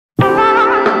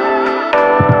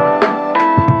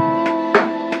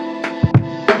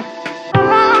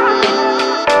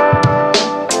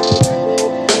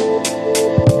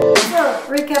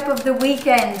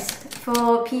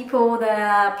for people that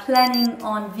are planning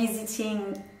on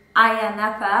visiting Ayia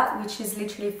Napa, which is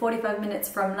literally 45 minutes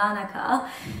from Larnaca,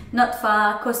 not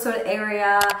far, coastal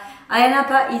area. Ayia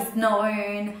Napa is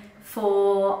known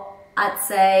for, I'd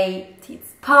say,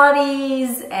 its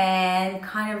parties and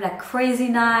kind of like crazy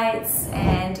nights,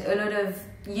 and a lot of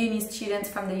uni students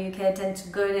from the UK tend to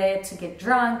go there to get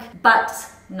drunk, but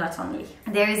not only.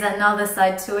 There is another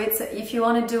side to it, so if you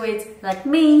want to do it like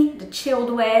me, the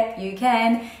chilled way, you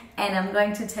can. And I'm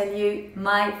going to tell you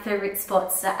my favorite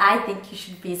spots that I think you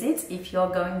should visit if you're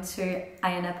going to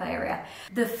Ayia Napa area.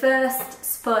 The first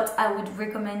spot I would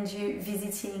recommend you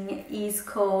visiting is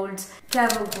called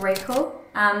Cavo Greco,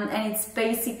 and it's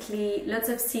basically lots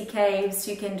of sea caves.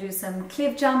 You can do some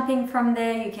cliff jumping from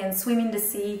there, you can swim in the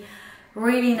sea.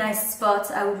 Really nice spot,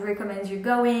 I would recommend you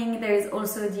going. There is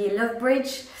also the Love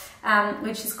Bridge,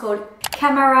 which is called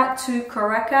Makariou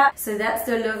II. So that's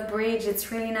the Love Bridge,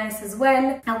 it's really nice as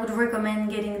well. I would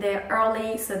recommend getting there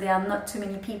early so there are not too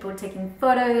many people taking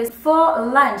photos. For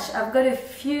lunch, I've got a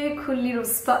few cool little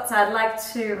spots I'd like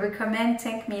to recommend,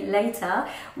 thank me later.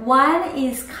 One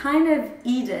is kind of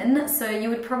hidden, so you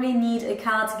would probably need a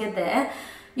car to get there.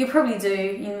 You probably do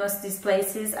in most of these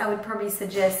places. I would probably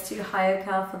suggest to hire a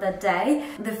car for that day.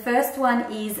 The first one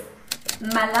is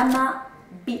Malama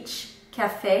Beach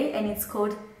Cafe, and it's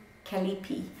called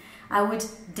Kalipi. I would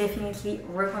definitely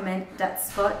recommend that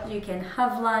spot. You can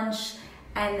have lunch,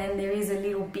 and then there is a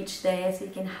little beach there so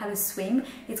you can have a swim.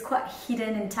 It's quite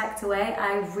hidden and tucked away.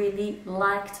 I really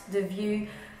liked the view.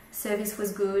 Service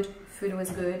was good, food was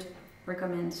good,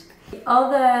 recommend. The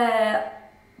other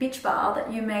beach bar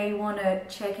that you may want to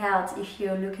check out if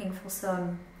you're looking for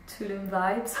some Tulum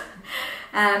vibes,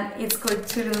 it's called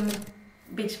Tulum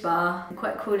Beach Bar,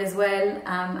 quite cool as well.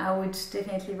 I would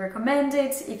definitely recommend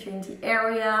it if you're in the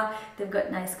area. They've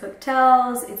got nice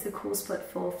cocktails, it's a cool spot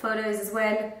for photos as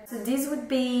well. So these would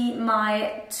be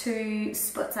my two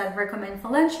spots I'd recommend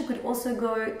for lunch. You could also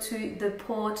go to the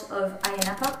port of Ayia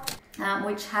Napa,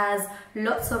 which has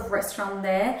lots of restaurants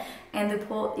there, and the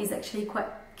port is actually quite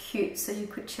cute, so you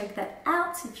could check that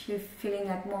out if you're feeling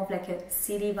like more of like a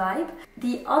city vibe.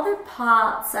 The other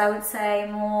parts I would say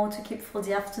more to keep for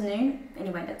the afternoon,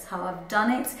 anyway that's how I've done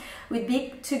it, would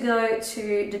be to go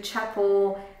to the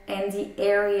chapel and the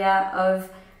area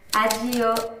of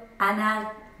Agioi,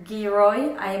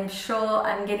 Anargyroi. I am sure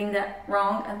I'm getting that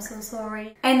wrong, I'm so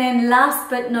sorry. And then last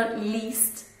but not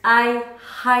least, I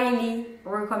highly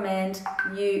recommend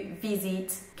you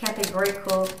visit Cape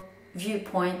Greco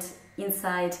viewpoint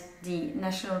inside the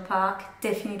national park.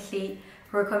 Definitely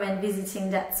recommend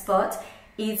visiting that spot.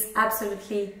 It's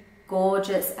absolutely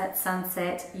gorgeous at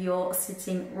sunset. You're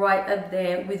sitting right up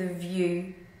there with a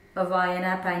view of Ayia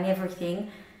Napa and everything.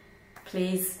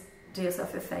 Please do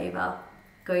yourself a favor,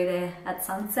 go there at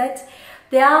sunset.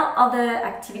 There are other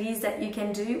activities that you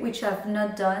can do which I've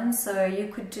not done, so you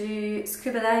could do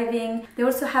scuba diving. They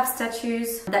also have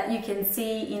statues that you can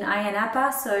see in Ayia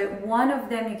Napa, so one of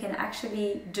them you can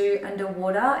actually do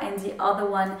underwater and the other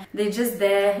one they're just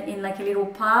there in like a little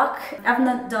park. I've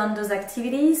not done those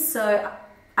activities, so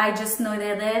I just know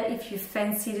they're there. If you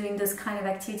fancy doing those kind of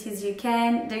activities you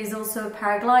can. There is also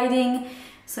paragliding,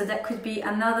 so that could be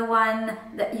another one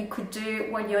that you could do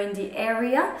while you're in the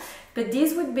area. But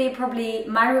these would be probably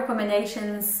my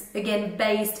recommendations, again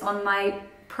based on my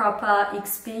proper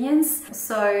experience.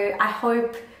 So I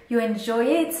hope you enjoy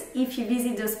it. If you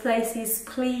visit those places,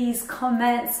 please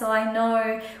comment so I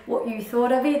know what you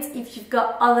thought of it. If you've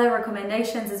got other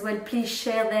recommendations as well, please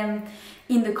share them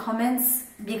in the comments,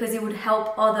 because it would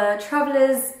help other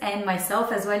travelers and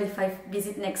myself as well. If I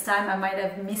visit next time, I might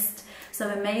have missed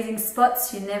some amazing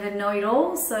spots. You never know it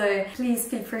all, so please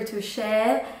feel free to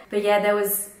share. But yeah, that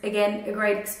was again a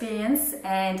great experience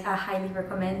and I highly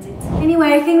recommend it.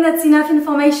 Anyway, I think that's enough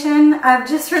information. I've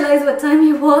just realized what time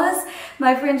it was.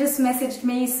 My friend just messaged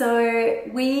me, so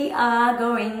we are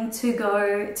going to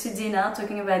go to dinner,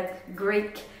 talking about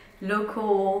Greek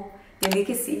local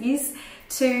delicacies,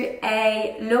 to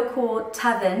a local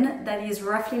tavern that is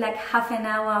roughly like half an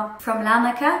hour from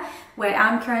Larnaca, where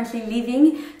I'm currently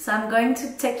living. So I'm going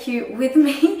to take you with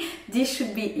me. This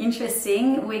should be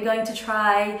interesting. We're going to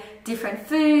try different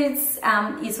foods.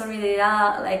 It's already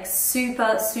like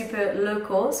super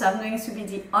local, so I'm going to be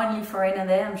the only foreigner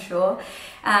there, I'm sure.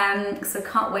 So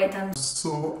can't wait. I'm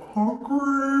so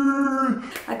hungry.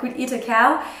 I could eat a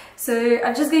cow. So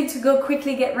I'm just going to go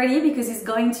quickly get ready because it's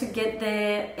going to get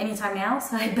there anytime now.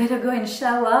 So I better go and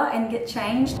shower and get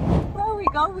changed. Where are we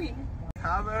going?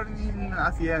 Tavern in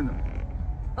Athienou.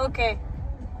 Okay.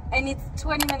 And it's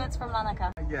 20 minutes from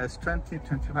Larnaca? Yes,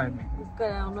 20-25 minutes. We've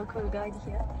got our local guide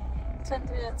here.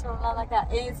 20 minutes from Larnaca.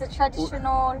 It's a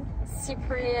traditional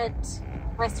Cypriot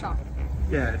restaurant.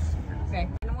 Yes. Okay.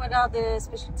 And what are the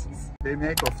specialties? They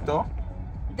make ofto.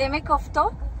 They make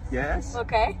ofto? Yes.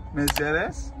 Okay.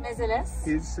 Mezze. Mezze.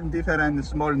 It's different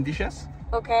small dishes.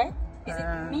 Okay. Is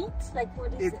it meat? Like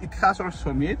what is it? It has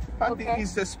also meat, but Okay.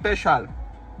 it's a special.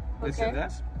 Okay.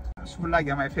 Mezze.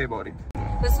 Souvlaki, my favorite. I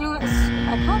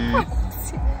can't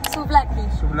pronounce it. Souvlaki.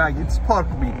 Souvlaki, it's pork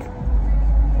meat.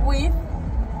 With,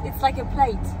 it's like a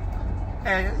plate.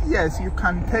 Yes, you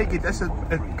can take it as a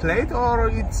plate or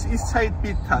it's inside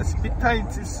pitas. Pita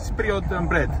is Cypriot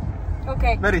bread.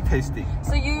 Okay. Very tasty.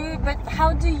 So but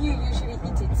how do you usually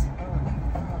eat it?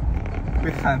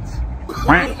 With hands.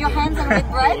 With your hands and with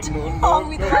bread? Or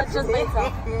with what, just by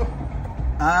itself?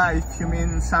 If you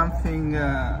mean something,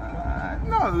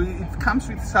 no, it comes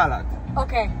with salad.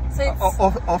 Okay, so it's...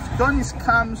 Often it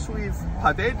comes with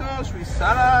potatoes, with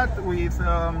salad, with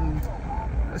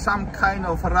some kind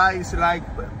of rice like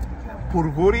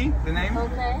purguri, the name.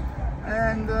 Okay.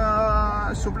 And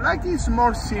souvlaki is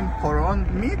more simple, on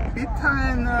meat, pita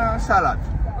and salad.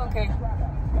 Okay.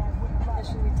 That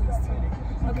should be tasty.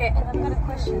 Okay, and I've got a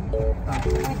question.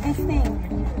 With this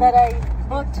thing that I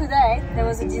bought today, there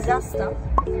was a disaster.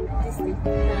 This thing.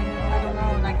 I don't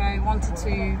know, like I wanted to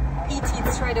eat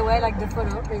it straight away, like the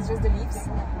photo, but it's just the leaves.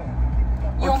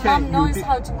 Your mom knows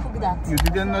how to cook that. You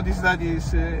didn't notice that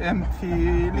it's empty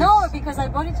leaves? No, because I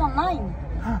bought it online.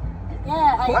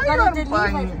 Yeah, I got it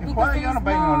delivered because there is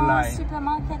no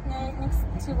supermarket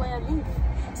next to where I live.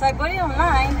 So I bought it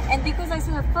online, and because I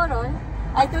saw the photo,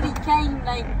 I thought it came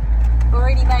like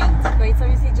already made, but it's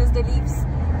obviously just the leaves.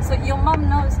 So your mom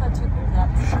knows how to cook that.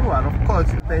 Sure, of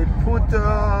course. They put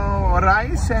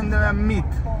rice and meat.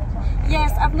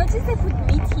 Yes, I've noticed they put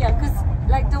meat here because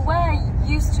like the way I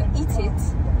used to eat it,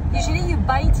 usually you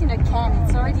buy it in a can,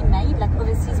 it's already made, like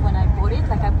overseas when I bought it,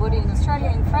 like I bought it in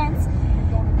Australia, in France,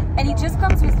 and it just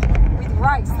comes with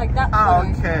rice, like that.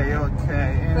 Okay.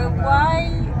 But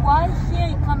why here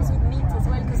it comes with meat as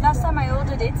well? Because last time I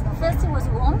ordered it, first it was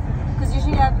warm, because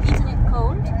usually I've eaten it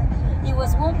cold. It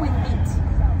was warm with meat.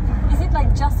 Is it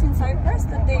like just in Cyprus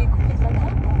that they cook it like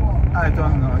that? I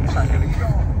don't know exactly.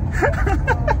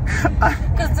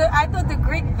 Because I thought the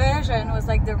Greek version was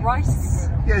like the rice.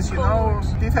 Yes, you know,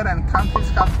 different countries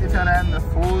have different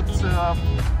foods.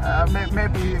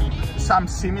 Maybe some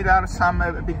similar, some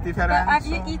a bit different. But have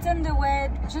you eaten the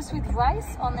word just with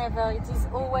rice or never? It is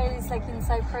always like in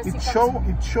Cyprus. It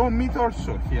show meat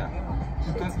also here.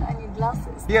 I need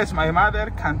glasses. Yes, my mother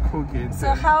can cook it.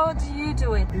 So how do you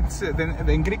do it? It's the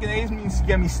Greek name means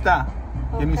gemista.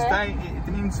 Okay. Gemista, it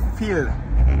means fill.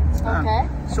 Okay.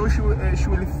 So she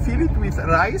will fill it with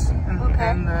rice and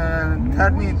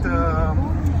turn it.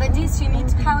 But this you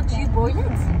need. How do you boil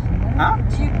it? Huh?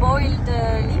 Do you boil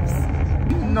the leaves?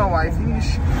 No, I think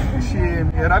she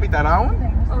wrap it around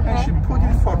and she put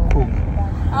it for cook.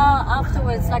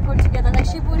 Afterwards, like all together, like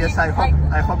she put yes, it.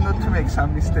 I hope not to make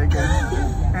some mistake.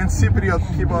 And Cypriot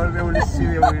people, they will see.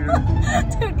 They will.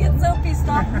 Don't get so pissed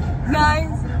off, guys.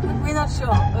 We're not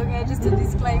sure. Okay, just a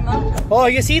disclaimer. Oh,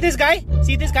 you see this guy?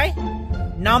 See this guy?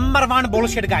 Number one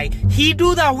bullshit guy. He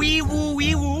do the wee woo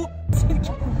wee woo.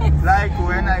 Like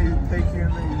when I take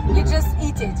him. You just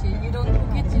eat it. You don't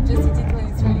cook it. You just eat it when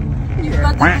it's ready. You've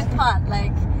got the good part,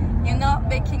 like. You're not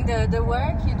making the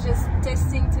work, you're just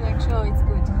testing to make sure it's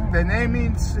good. The name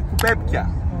is koupepia.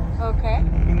 Okay.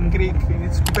 In Greek,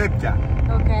 it's koupepia.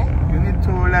 Okay. You need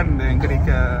to learn the Greek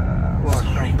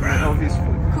word of this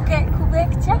food.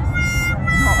 Koupepia?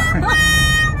 No.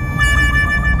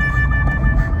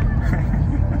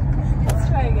 Let's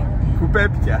try again.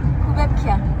 Koupepia.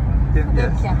 Koupepia.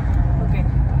 Yes. Okay.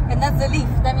 And that's the leaf,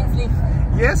 that means leaf.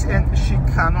 Yes, and she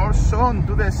can also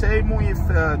do the same with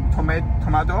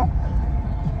tomato,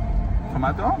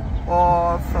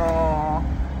 or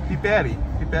piperi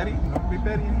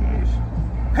in English,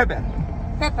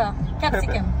 pepper,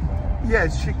 capsicum.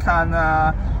 Yes, she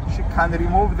can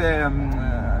remove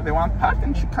the one part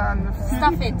and she can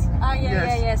stuff it. Ah,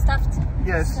 yeah, stuffed.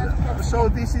 Yes. So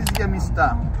this is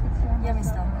yamista.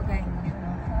 Yamista. Okay.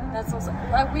 That's also.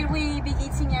 Will we be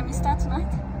eating yamista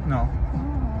tonight? No.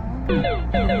 No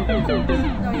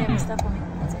yamista for me.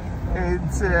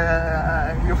 It's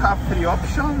you have three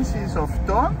options. It's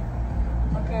ofton.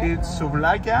 Okay. It's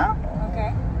souvlaki.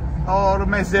 Okay. Or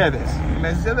mezze.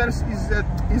 Mezze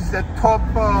is the top,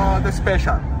 the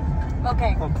special.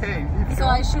 Okay. Okay. So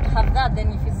I should have that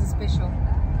then if it's a special.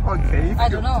 Okay. I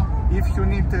don't know. If you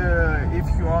need, if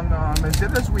you want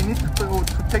mezze, we need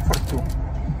to take for two.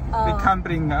 We can't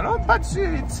bring a lot, but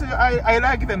it's I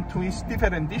like them too. It's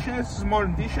different dishes, small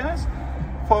dishes,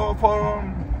 for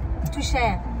to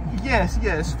share. Yes,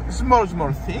 yes, small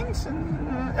things and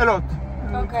a lot.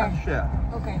 You can share.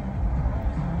 Okay.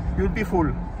 You'll be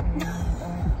full.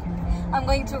 I'm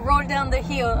going to roll down the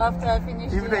hill after I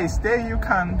finish. If they stay, you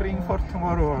can bring for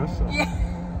tomorrow also. Yeah.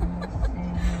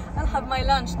 I'll have my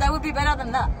lunch. That would be better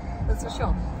than that. That's for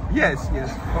sure. Yes, yes,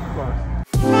 of course.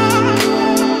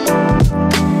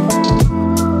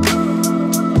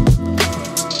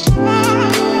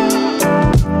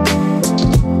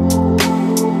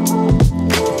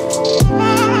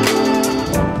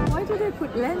 Why do they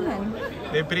put lemon?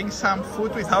 They bring some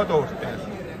food without order.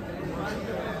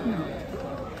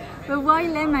 But why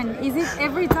lemon? Is it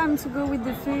every time to go with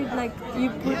the food, like you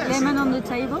put lemon on the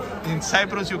table? In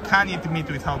Cyprus, you can't eat meat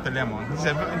without the lemon.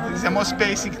 It's the most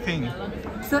basic thing.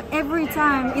 So every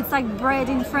time, it's like bread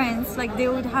in France, like they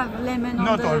would have lemon on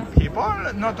Not the... all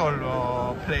people, not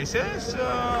all places.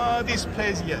 This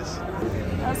place, yes.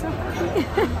 Also,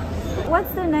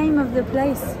 what's the name of the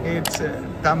place? It's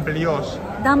Tamplios.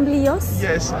 Tamplios?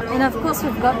 Yes. And of course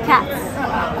we've got cats.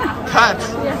 Cats.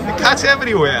 Yeah. The cats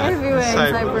everywhere. Everywhere in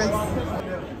Cyprus.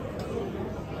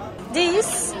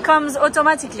 This comes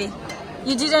automatically.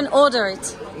 You didn't order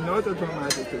it. Not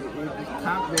automatically.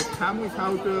 They come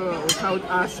without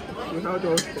ask, without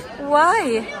order.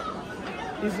 Why?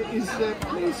 Is the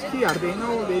place here? They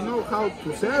know how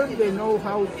to serve. They know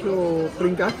how to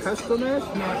bring up customers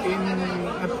in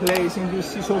a place and you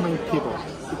see so many people.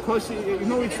 Because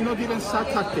it's not even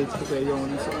Saturday today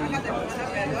on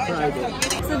Friday.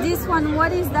 So this one,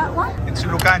 what is that one? It's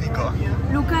Lucanico.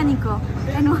 Lucanico.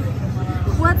 And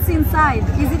what's inside?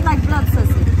 Is it like blood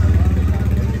sausage?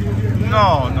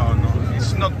 No.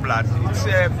 It's not blood. It's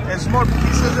a small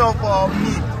pieces of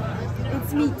meat.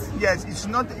 It's meat. Yes, it's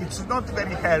not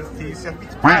very healthy. It's a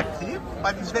bit fatty,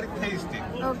 but it's very tasty.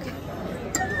 Okay.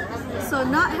 So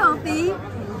not healthy.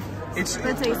 It's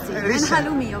but tasty. And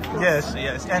halloumi, of course.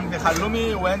 Yes. And the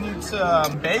halloumi, when it's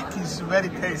baked, is very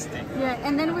tasty. Yeah,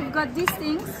 and then we've got these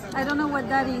things. I don't know what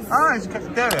that is. Ah, it's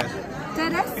kefteres.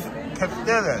 Teres?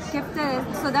 Kefteres.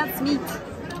 Kefteres. So that's meat.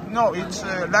 No, it's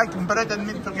like bread and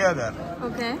meat together.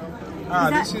 Okay.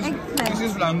 This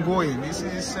is langoui. This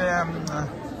is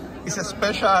it's a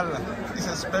special.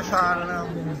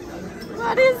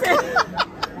 What is it?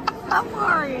 I'm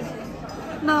worried.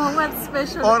 No, what's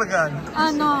special? Organ.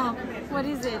 No. What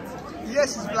is it?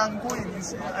 Yes, it's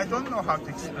langoui. I don't know how to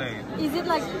explain. Is it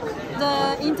like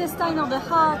the intestine or the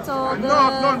heart or the...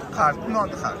 Not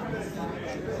heart.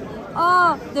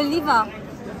 Oh, the liver.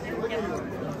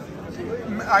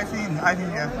 I think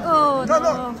yeah. Oh,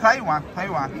 no. Try one.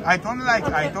 I don't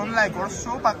like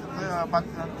also, but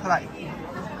try.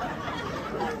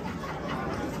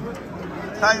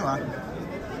 Try one.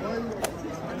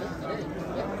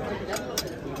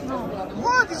 No.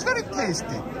 What? It's very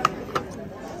tasty.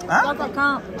 Huh? But I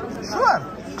can't. Sure.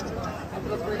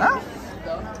 Huh?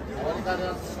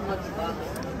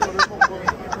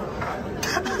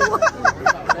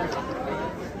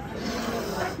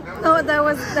 No, that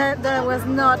was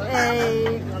not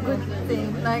a good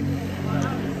thing. Like.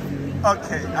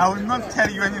 Okay, I will not tell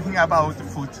you anything about the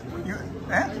food.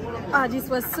 This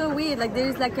was so weird. Like there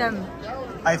is like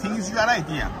I think it's your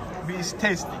idea. It's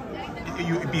tasty.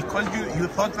 Because you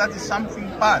thought that is something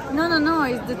bad. No.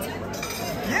 It's the.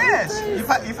 Yes.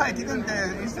 If I didn't,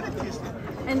 it's very tasty.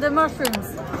 And the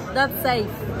mushrooms. That's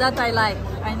safe. That I like.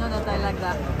 I know that I like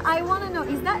that. I want to know,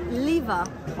 is that liver?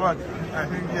 What? I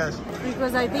think yes.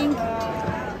 Because I think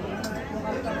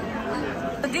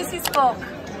this is pork,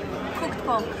 cooked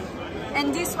pork,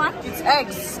 and this one it's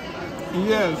eggs.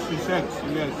 Yes, it's eggs.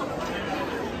 Yes.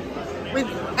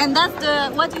 And that's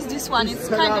the what is this one? It's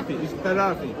kind of It's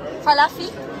falafel.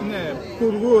 Falafel? No,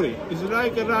 bulguri. It's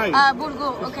like a rice.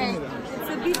 Bulgur. Okay. It's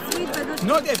a bit sweet, but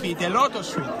not a bit. A lot of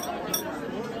sweet.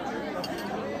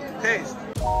 Taste.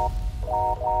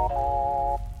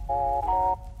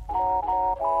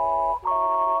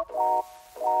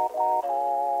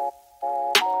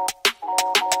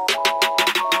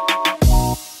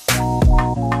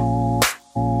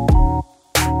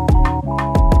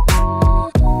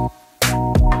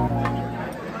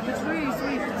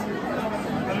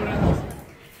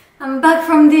 I'm back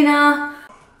from dinner.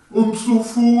 I'm so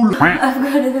full. I've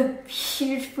got a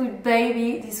huge food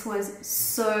baby. This was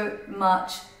so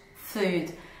much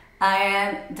food. I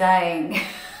am dying.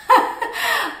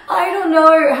 I don't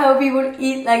know how people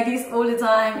eat like this all the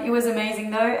time. It was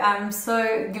amazing though. I'm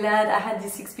so glad I had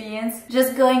this experience.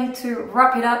 Just going to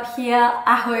wrap it up here.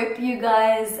 I hope you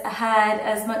guys had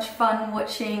as much fun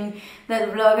watching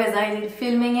that vlog as I did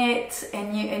filming it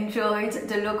and you enjoyed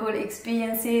the local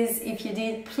experiences. If you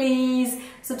did, please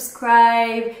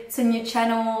subscribe to a new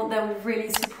channel. That would really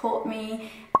support me.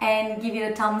 and give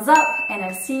it a thumbs up, and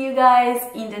I'll see you guys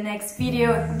in the next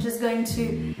video. I'm just going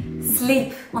to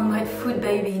sleep on my food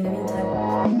baby in the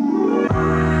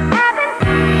meantime.